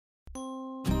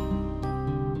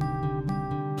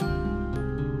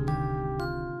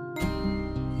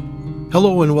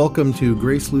Hello and welcome to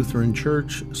Grace Lutheran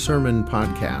Church Sermon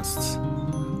Podcasts.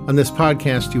 On this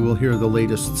podcast, you will hear the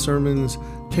latest sermons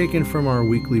taken from our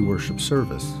weekly worship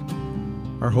service.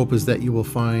 Our hope is that you will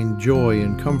find joy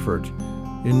and comfort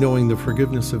in knowing the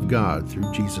forgiveness of God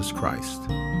through Jesus Christ.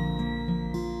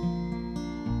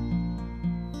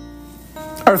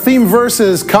 Our theme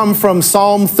verses come from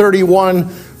Psalm 31,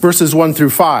 verses 1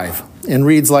 through 5, and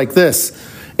reads like this: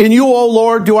 "In you, O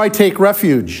Lord, do I take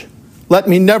refuge. Let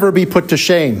me never be put to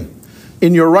shame.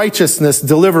 In your righteousness,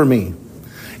 deliver me.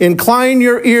 Incline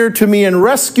your ear to me and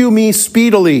rescue me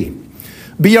speedily.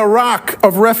 Be a rock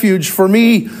of refuge for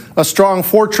me, a strong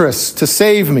fortress to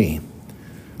save me.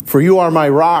 For you are my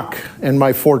rock and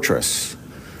my fortress.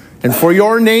 And for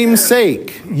your name's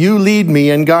sake, you lead me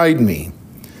and guide me.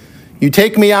 You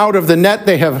take me out of the net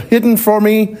they have hidden for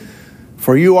me,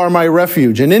 for you are my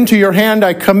refuge. And into your hand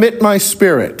I commit my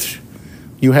spirit.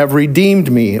 You have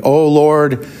redeemed me, O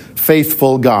Lord,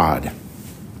 faithful God."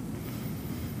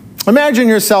 Imagine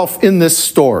yourself in this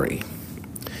story.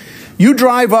 You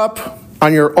drive up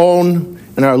on your own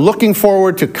and are looking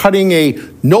forward to cutting a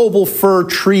noble fir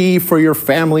tree for your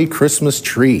family Christmas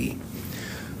tree.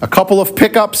 A couple of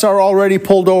pickups are already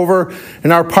pulled over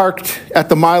and are parked at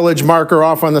the mileage marker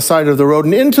off on the side of the road.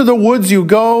 And into the woods you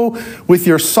go with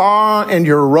your saw and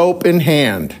your rope in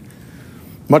hand,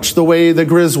 much the way the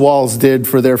Griswolds did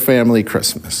for their family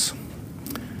Christmas.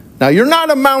 Now, you're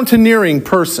not a mountaineering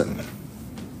person.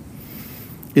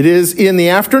 It is in the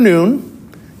afternoon.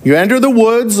 You enter the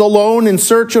woods alone in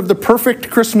search of the perfect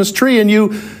Christmas tree, and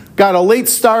you got a late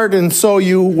start, and so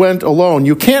you went alone.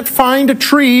 You can't find a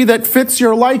tree that fits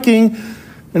your liking,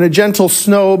 and a gentle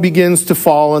snow begins to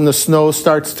fall, and the snow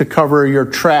starts to cover your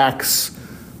tracks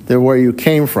there where you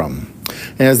came from.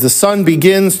 And as the sun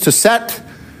begins to set,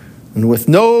 and with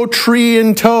no tree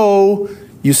in tow,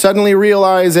 you suddenly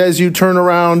realize as you turn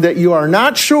around that you are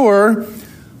not sure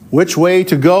which way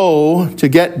to go to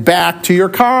get back to your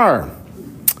car.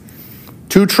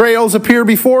 Two trails appear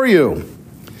before you,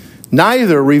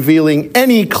 neither revealing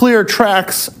any clear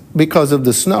tracks because of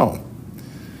the snow.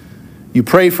 You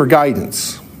pray for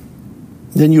guidance.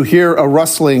 Then you hear a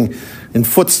rustling and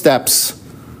footsteps,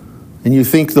 and you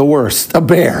think the worst: a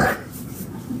bear.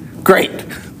 Great.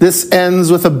 This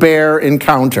ends with a bear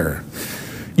encounter.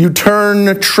 You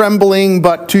turn trembling,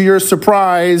 but to your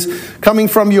surprise, coming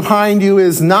from behind you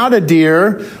is not a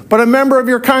deer, but a member of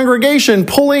your congregation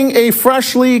pulling a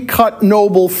freshly cut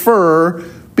noble fir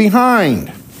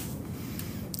behind.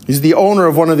 He's the owner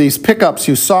of one of these pickups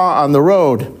you saw on the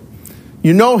road.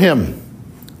 You know him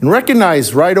and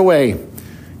recognize right away.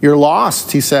 "You're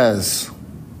lost," he says,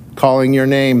 calling your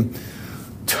name.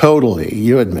 "Totally,"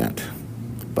 you admit.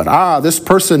 But this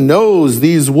person knows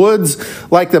these woods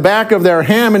like the back of their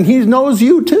hand, and he knows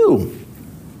you too.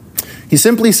 He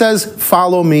simply says,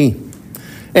 "Follow me."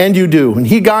 And you do. And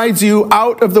he guides you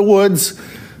out of the woods.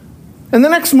 And the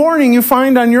next morning you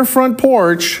find on your front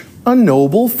porch a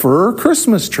noble fir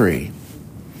Christmas tree.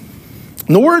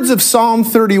 In the words of Psalm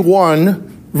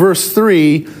 31, verse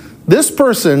 3, this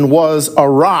person was a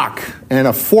rock and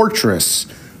a fortress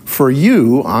for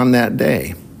you on that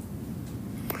day.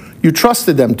 You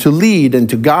trusted them to lead and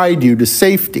to guide you to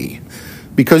safety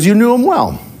because you knew them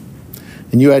well.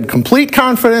 And you had complete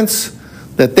confidence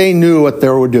that they knew what they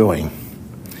were doing.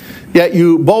 Yet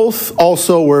you both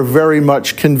also were very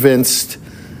much convinced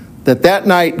that that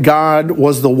night God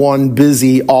was the one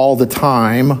busy all the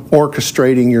time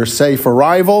orchestrating your safe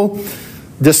arrival,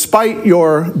 despite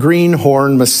your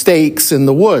greenhorn mistakes in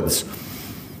the woods.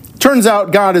 Turns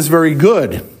out God is very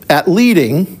good at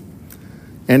leading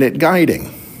and at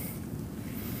guiding.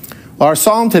 Our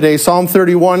psalm today, Psalm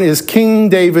 31, is King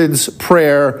David's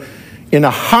prayer in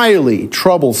a highly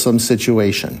troublesome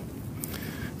situation.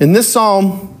 In this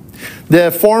psalm, the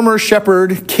former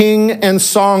shepherd, king, and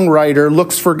songwriter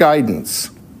looks for guidance.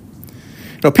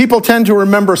 People tend to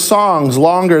remember songs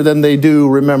longer than they do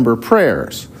remember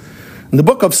prayers. And the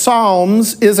book of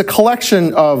Psalms is a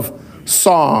collection of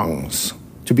songs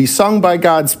to be sung by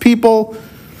God's people.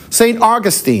 St.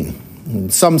 Augustine,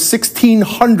 some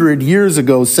 1,600 years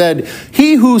ago, said,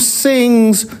 "He who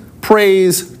sings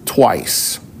prays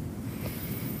twice."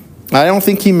 I don't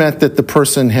think he meant that the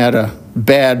person had a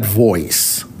bad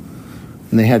voice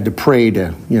and they had to pray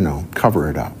to, cover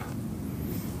it up.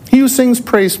 He who sings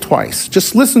prays twice.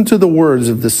 Just listen to the words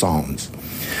of the Psalms.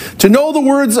 To know the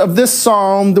words of this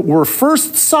psalm that were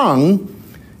first sung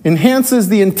enhances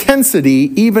the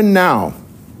intensity even now.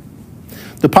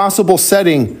 The possible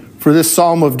setting for this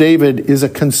Psalm of David is a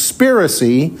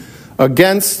conspiracy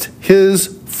against his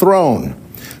throne,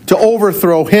 to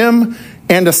overthrow him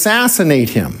and assassinate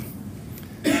him.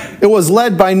 it was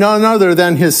led by none other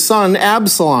than his son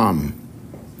Absalom.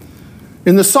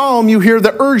 In the psalm, you hear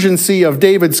the urgency of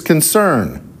David's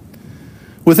concern.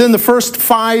 Within the first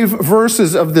 5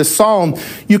 verses of this psalm,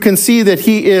 you can see that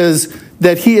he is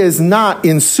not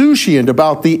insouciant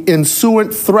about the ensuing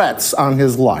threats on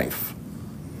his life.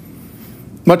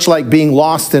 Much like being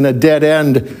lost in a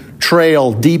dead-end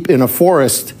trail deep in a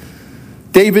forest,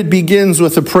 David begins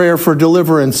with a prayer for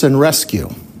deliverance and rescue,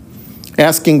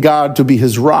 asking God to be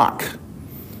his rock,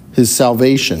 his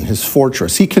salvation, his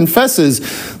fortress. He confesses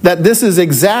that this is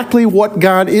exactly what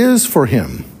God is for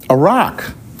him, a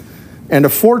rock and a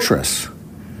fortress.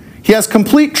 He has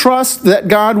complete trust that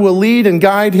God will lead and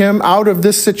guide him out of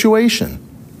this situation.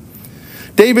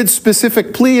 David's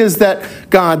specific plea is that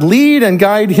God lead and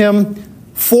guide him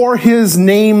for his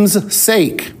name's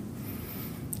sake.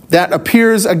 That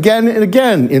appears again and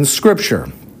again in Scripture.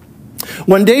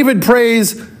 When David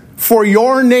prays, "For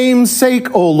your name's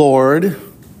sake, O Lord,"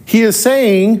 he is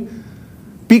saying,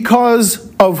 because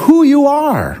of who you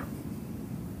are.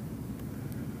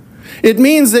 It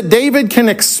means that David can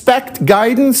expect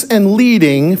guidance and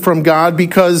leading from God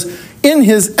because in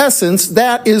his essence,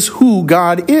 that is who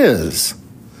God is.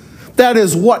 That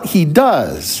is what he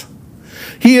does.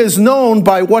 He is known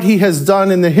by what he has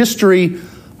done in the history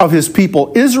of his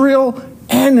people Israel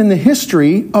and in the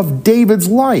history of David's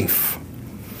life.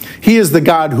 He is the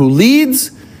God who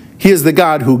leads. He is the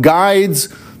God who guides,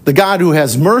 the God who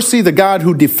has mercy, the God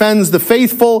who defends the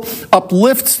faithful,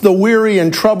 uplifts the weary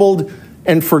and troubled,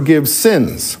 and forgives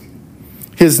sins.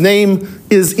 His name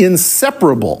is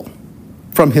inseparable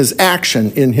from his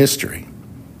action in history.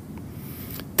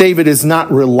 David is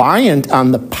not reliant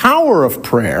on the power of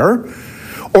prayer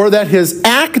or that his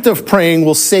act of praying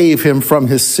will save him from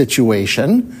his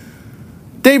situation.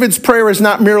 David's prayer is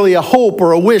not merely a hope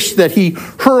or a wish that he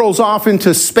hurls off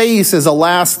into space as a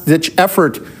last-ditch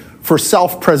effort for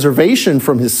self-preservation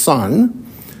from his son.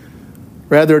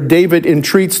 Rather, David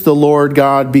entreats the Lord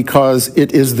God because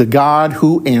it is the God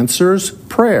who answers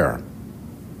prayer.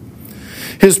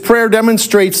 His prayer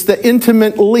demonstrates the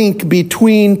intimate link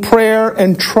between prayer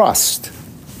and trust.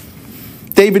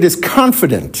 David is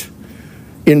confident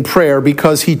in prayer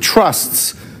because he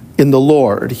trusts in the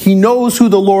Lord. He knows who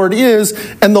the Lord is,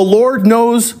 and the Lord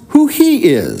knows who he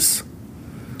is.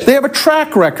 They have a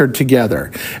track record together.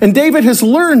 And David has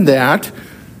learned that.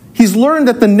 He's learned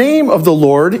that the name of the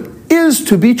Lord is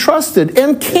to be trusted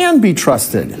and can be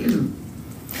trusted.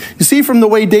 You see from the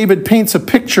way David paints a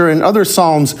picture in other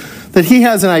Psalms that he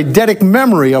has an eidetic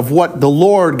memory of what the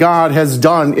Lord God has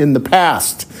done in the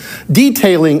past,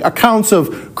 detailing accounts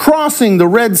of crossing the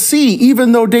Red Sea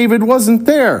even though David wasn't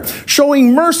there,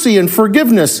 showing mercy and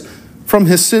forgiveness from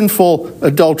his sinful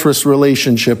adulterous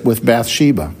relationship with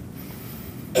Bathsheba,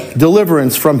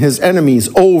 deliverance from his enemies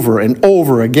over and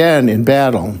over again in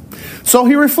battle. So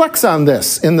he reflects on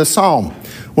this in the psalm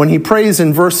when he prays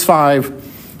in verse 5,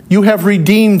 "You have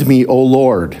redeemed me, O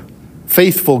Lord,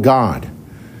 faithful God."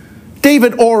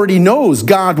 David already knows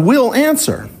God will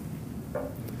answer.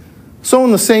 So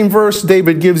in the same verse,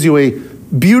 David gives you a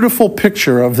beautiful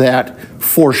picture of that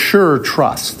for sure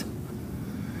trust.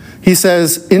 He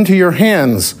says, "Into your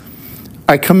hands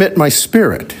I commit my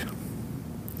spirit."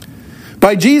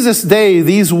 By Jesus' day,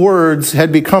 these words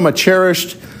had become a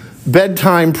cherished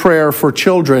bedtime prayer for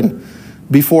children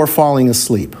before falling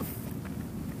asleep.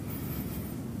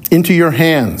 Into your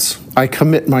hands I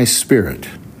commit my spirit,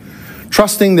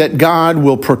 trusting that God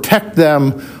will protect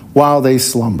them while they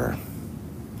slumber.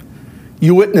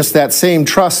 You witness that same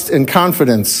trust and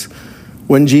confidence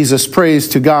when Jesus prays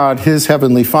to God, his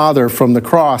heavenly Father, from the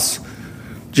cross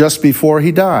just before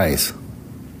he dies.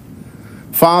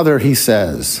 "Father," he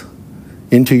says,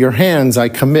 "into your hands I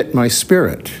commit my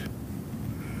spirit."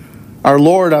 Our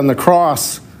Lord on the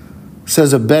cross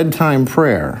says a bedtime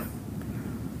prayer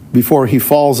before he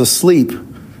falls asleep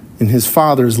in his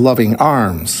Father's loving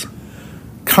arms,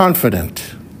 confident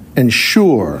and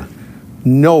sure,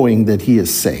 knowing that he is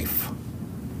safe.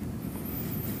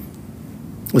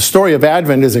 The story of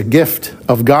Advent is a gift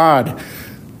of God,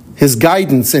 his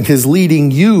guidance and his leading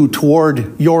you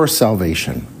toward your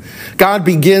salvation. God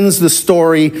begins the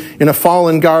story in a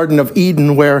fallen Garden of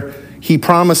Eden where he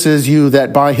promises you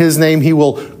that by his name he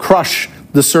will crush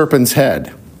the serpent's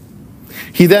head.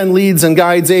 He then leads and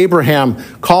guides Abraham,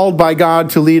 called by God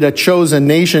to lead a chosen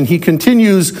nation. He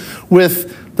continues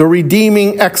with the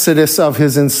redeeming exodus of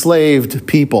his enslaved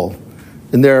people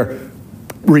in their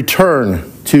return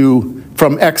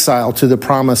from exile to the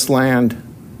promised land.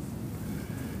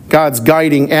 God's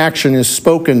guiding action is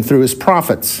spoken through his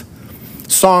prophets,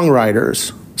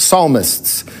 songwriters,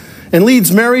 psalmists, and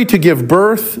leads Mary to give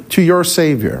birth to your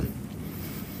Savior.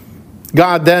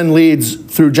 God then leads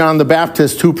through John the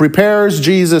Baptist, who prepares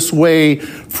Jesus' way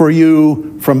for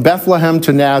you from Bethlehem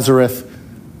to Nazareth,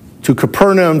 to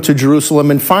Capernaum, to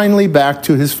Jerusalem, and finally back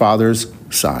to his Father's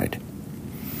side.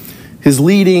 His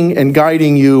leading and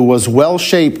guiding you was well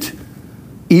shaped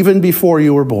even before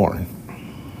you were born.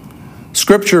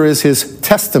 Scripture is his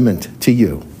testament to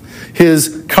you,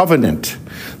 his covenant,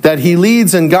 that he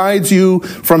leads and guides you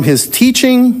from his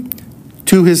teaching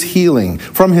to his healing,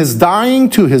 from his dying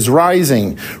to his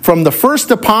rising, from the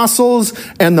first apostles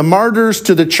and the martyrs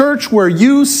to the church where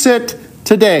you sit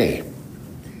today.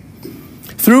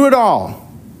 Through it all,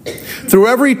 through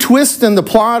every twist in the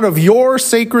plot of your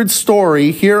sacred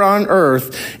story here on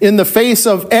earth, in the face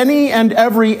of any and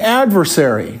every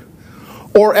adversary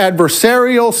or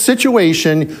adversarial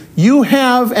situation you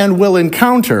have and will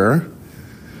encounter,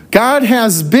 God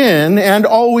has been and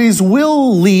always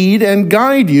will lead and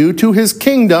guide you to his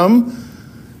kingdom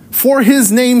for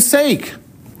his name's sake,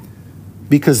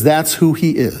 because that's who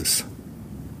he is.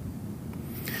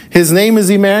 His name is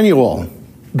Emmanuel,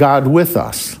 God with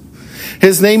us.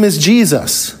 His name is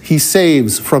Jesus. He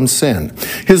saves from sin.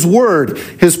 His word,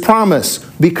 his promise,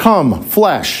 become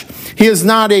flesh. He is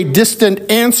not a distant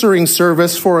answering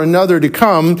service for another to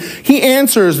come. He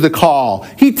answers the call.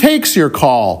 He takes your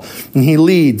call, and he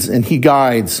leads and he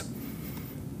guides.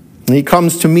 And he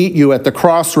comes to meet you at the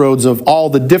crossroads of all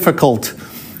the difficult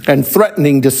and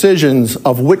threatening decisions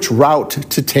of which route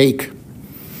to take.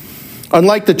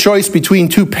 Unlike the choice between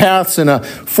two paths in a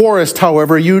forest,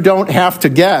 however, you don't have to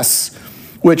guess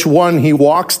which one he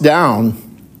walks down.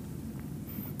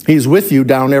 He's with you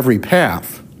down every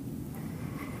path.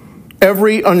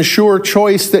 Every unsure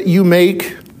choice that you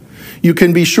make, you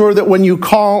can be sure that when you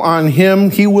call on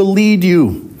him, he will lead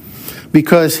you,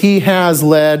 because he has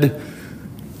led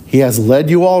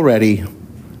you already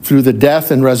through the death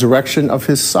and resurrection of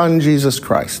his Son, Jesus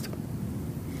Christ.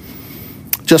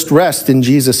 Just rest in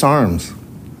Jesus' arms.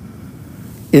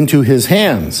 Into his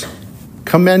hands,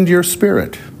 commend your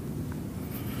spirit.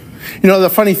 You know,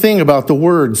 the funny thing about the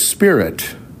word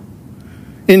spirit,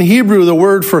 in Hebrew, the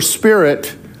word for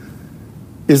spirit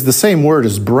is the same word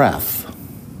as breath.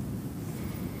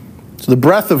 So the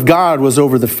breath of God was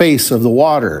over the face of the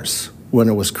waters when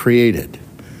it was created.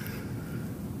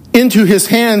 Into his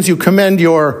hands you commend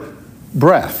your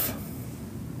breath.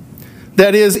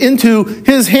 That is, into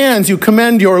his hands you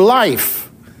commend your life,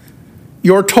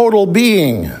 your total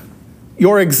being,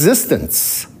 your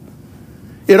existence.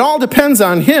 It all depends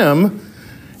on him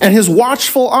and his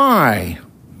watchful eye,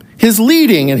 his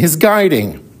leading and his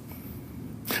guiding.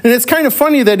 And it's kind of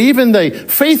funny that even the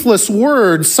faithless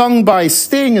words sung by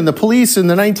Sting and the Police in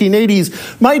the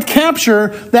 1980s might capture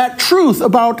that truth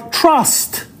about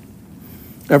trust.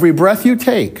 Every breath you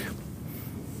take,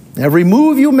 every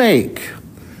move you make,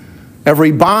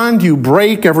 every bond you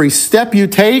break, every step you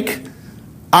take,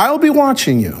 I'll be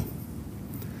watching you.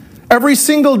 Every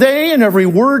single day and every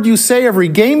word you say, every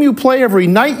game you play, every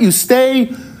night you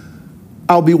stay,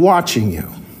 I'll be watching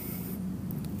you.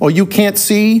 Oh, you can't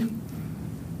see?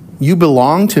 You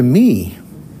belong to me.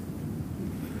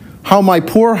 How my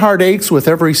poor heart aches with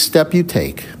every step you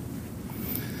take.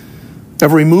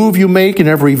 Every move you make and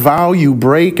every vow you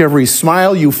break, every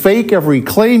smile you fake, every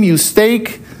claim you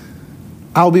stake,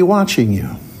 I'll be watching you.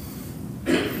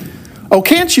 Oh,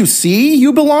 can't you see?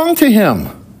 You belong to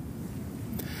him.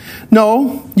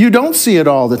 No, you don't see it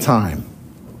all the time.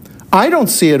 I don't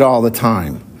see it all the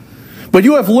time. But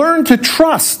you have learned to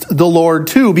trust the Lord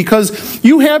too, because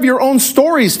you have your own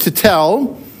stories to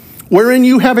tell wherein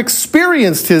you have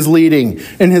experienced his leading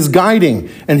and his guiding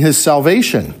and his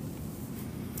salvation.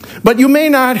 But you may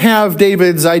not have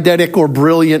David's eidetic or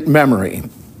brilliant memory.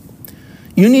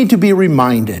 You need to be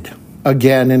reminded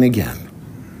again and again.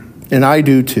 And I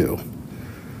do too.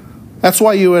 That's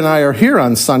why you and I are here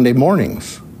on Sunday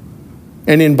mornings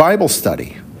and in Bible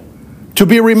study, to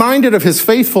be reminded of his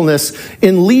faithfulness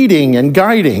in leading and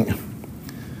guiding.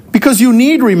 Because you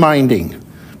need reminding.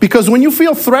 Because when you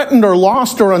feel threatened or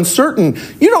lost or uncertain,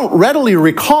 you don't readily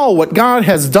recall what God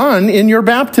has done in your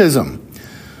baptism.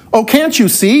 Oh, can't you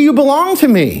see? You belong to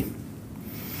me.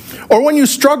 Or when you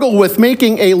struggle with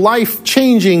making a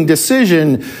life-changing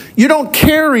decision, you don't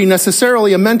carry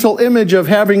necessarily a mental image of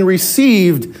having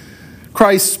received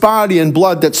Christ's body and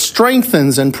blood that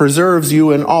strengthens and preserves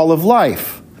you in all of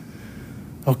life.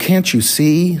 Oh, can't you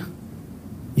see?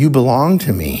 You belong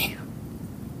to me.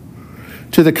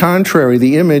 To the contrary,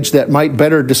 the image that might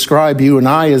better describe you and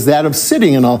I is that of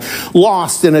sitting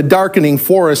lost in a darkening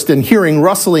forest and hearing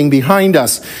rustling behind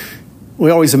us.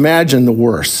 We always imagine the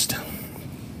worst.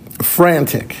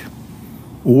 Frantic,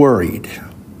 worried.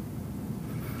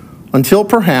 Until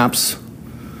perhaps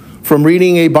from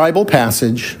reading a Bible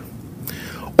passage,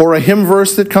 or a hymn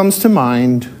verse that comes to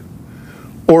mind,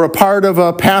 or a part of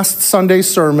a past Sunday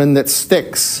sermon that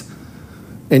sticks,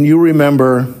 and you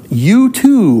remember you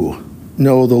too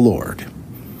know the Lord,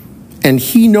 and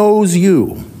he knows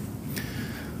you.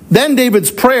 Then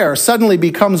David's prayer suddenly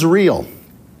becomes real,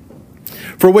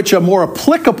 for which a more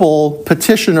applicable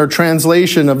petition or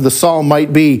translation of the psalm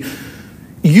might be,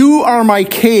 "You are my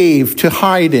cave to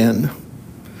hide in,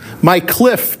 my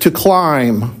cliff to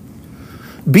climb.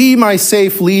 Be my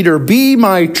safe leader, be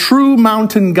my true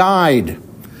mountain guide.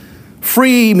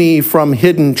 Free me from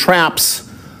hidden traps.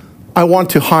 I want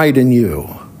to hide in you.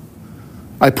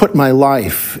 I put my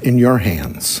life in your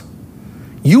hands.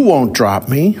 You won't drop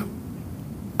me.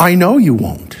 I know you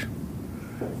won't.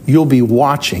 You'll be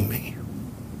watching me."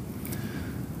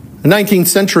 The 19th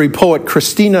century poet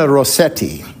Christina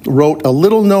Rossetti wrote a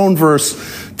little-known verse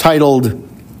titled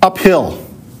 "Uphill,"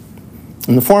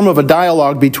 in the form of a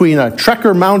dialogue between a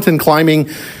trekker mountain climbing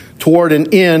toward an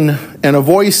inn and a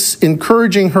voice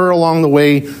encouraging her along the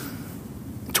way,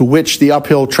 to which the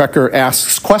uphill trekker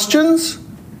asks questions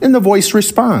and the voice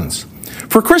responds.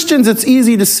 For Christians, it's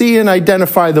easy to see and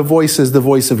identify the voice as the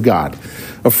voice of God,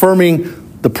 affirming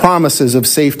the promises of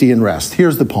safety and rest.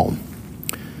 Here's the poem.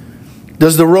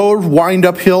 Does the road wind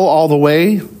uphill all the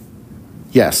way?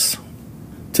 Yes,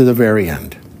 to the very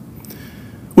end.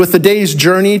 With the day's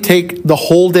journey take the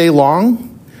whole day long?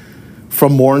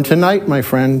 From morn to night, my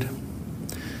friend.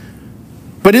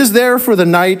 But is there for the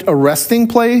night a resting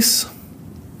place?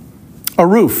 A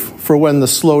roof for when the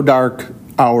slow dark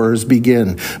hours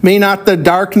begin. May not the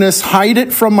darkness hide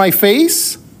it from my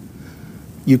face?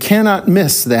 You cannot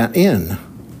miss that inn.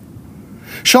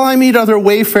 Shall I meet other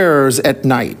wayfarers at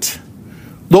night,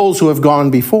 those who have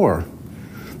gone before?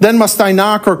 Then must I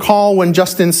knock or call when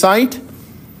just in sight?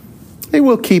 They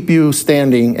will keep you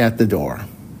standing at the door.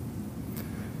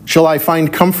 Shall I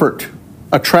find comfort,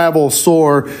 a travel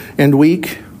sore and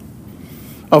weak?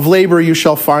 Of labor you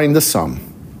shall find the sum.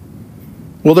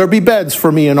 Will there be beds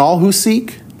for me and all who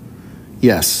seek?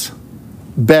 Yes,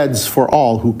 beds for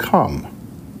all who come.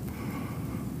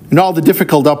 In all the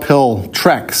difficult uphill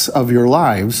treks of your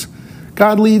lives,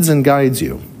 God leads and guides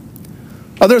you.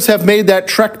 Others have made that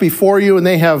trek before you, and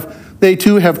they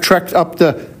too have trekked up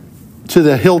to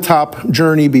the hilltop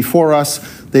journey before us.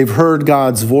 They've heard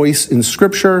God's voice in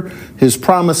Scripture, His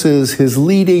promises, His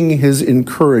leading, His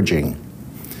encouraging.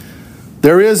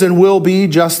 There is and will be,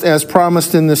 just as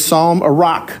promised in this psalm, a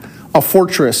rock, a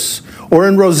fortress, or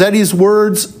in Rossetti's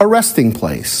words, a resting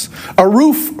place, a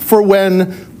roof for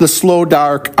when the slow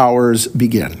dark hours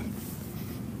begin.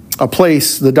 A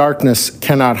place the darkness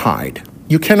cannot hide.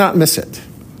 You cannot miss it,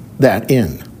 that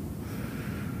inn.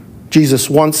 Jesus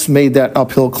once made that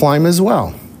uphill climb as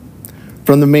well,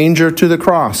 from the manger to the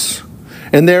cross,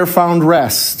 and there found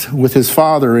rest with his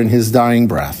Father in his dying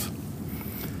breath.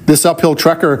 This uphill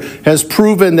trekker has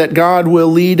proven that God will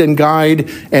lead and guide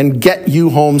and get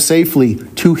you home safely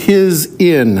to his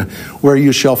inn, where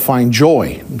you shall find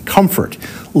joy and comfort,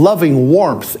 loving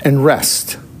warmth and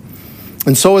rest.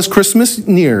 And so as Christmas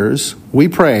nears, we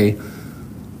pray,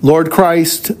 Lord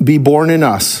Christ, be born in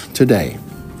us today.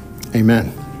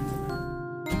 Amen.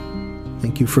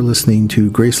 Thank you for listening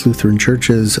to Grace Lutheran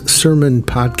Church's sermon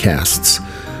podcasts.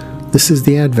 This is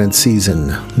the Advent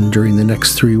season, and during the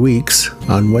next 3 weeks,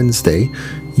 on Wednesday,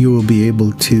 you will be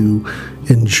able to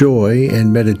enjoy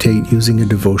and meditate using a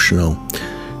devotional.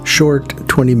 Short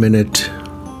 20-minute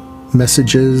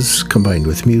messages combined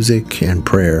with music and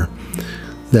prayer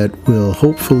that will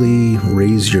hopefully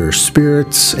raise your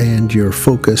spirits and your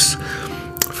focus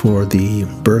for the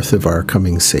birth of our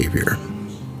coming Savior.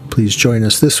 Please join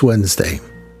us this Wednesday.